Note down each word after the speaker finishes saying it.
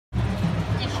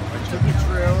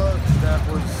that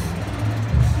was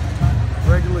a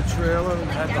regular trailer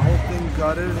and had the whole thing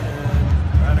gutted, and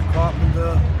had a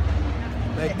carpenter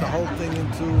make the whole thing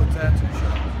into a tattoo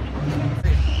shop.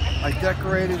 I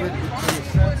decorated it in a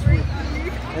sense with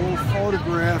old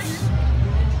photographs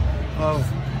of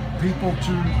people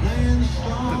to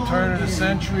the turn of the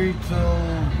century till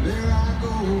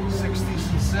 60s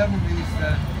and 70s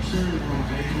that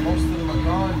most of them are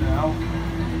gone now.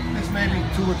 There's maybe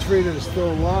 2 or 3 that are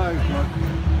still alive, but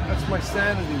that's my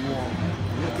sanity wall.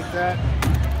 Look at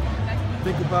that,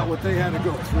 think about what they had to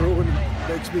go through, and it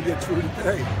makes me get through the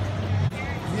day.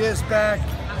 Years back,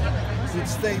 you'd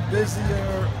stay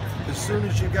busier as soon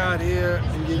as you got here,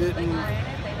 and you didn't.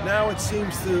 Now it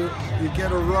seems you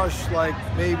get a rush like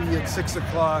maybe at 6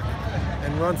 o'clock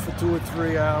and run for 2 or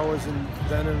 3 hours, and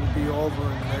then it'll be over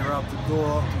and they're out the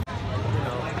door. You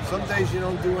know, some days you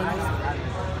don't do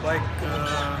anything, like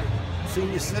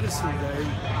Senior Citizen Day.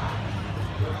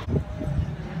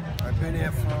 I've been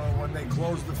here for when they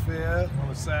closed the fair on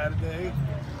a Saturday,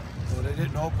 or they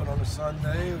didn't open on a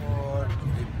Sunday, or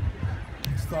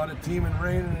it started teeming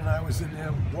raining and I was in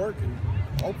there working,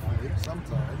 hopefully,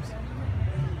 sometimes.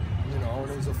 You know,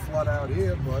 there was a flood out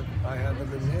here, but I had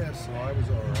them in here, so I was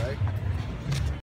all right.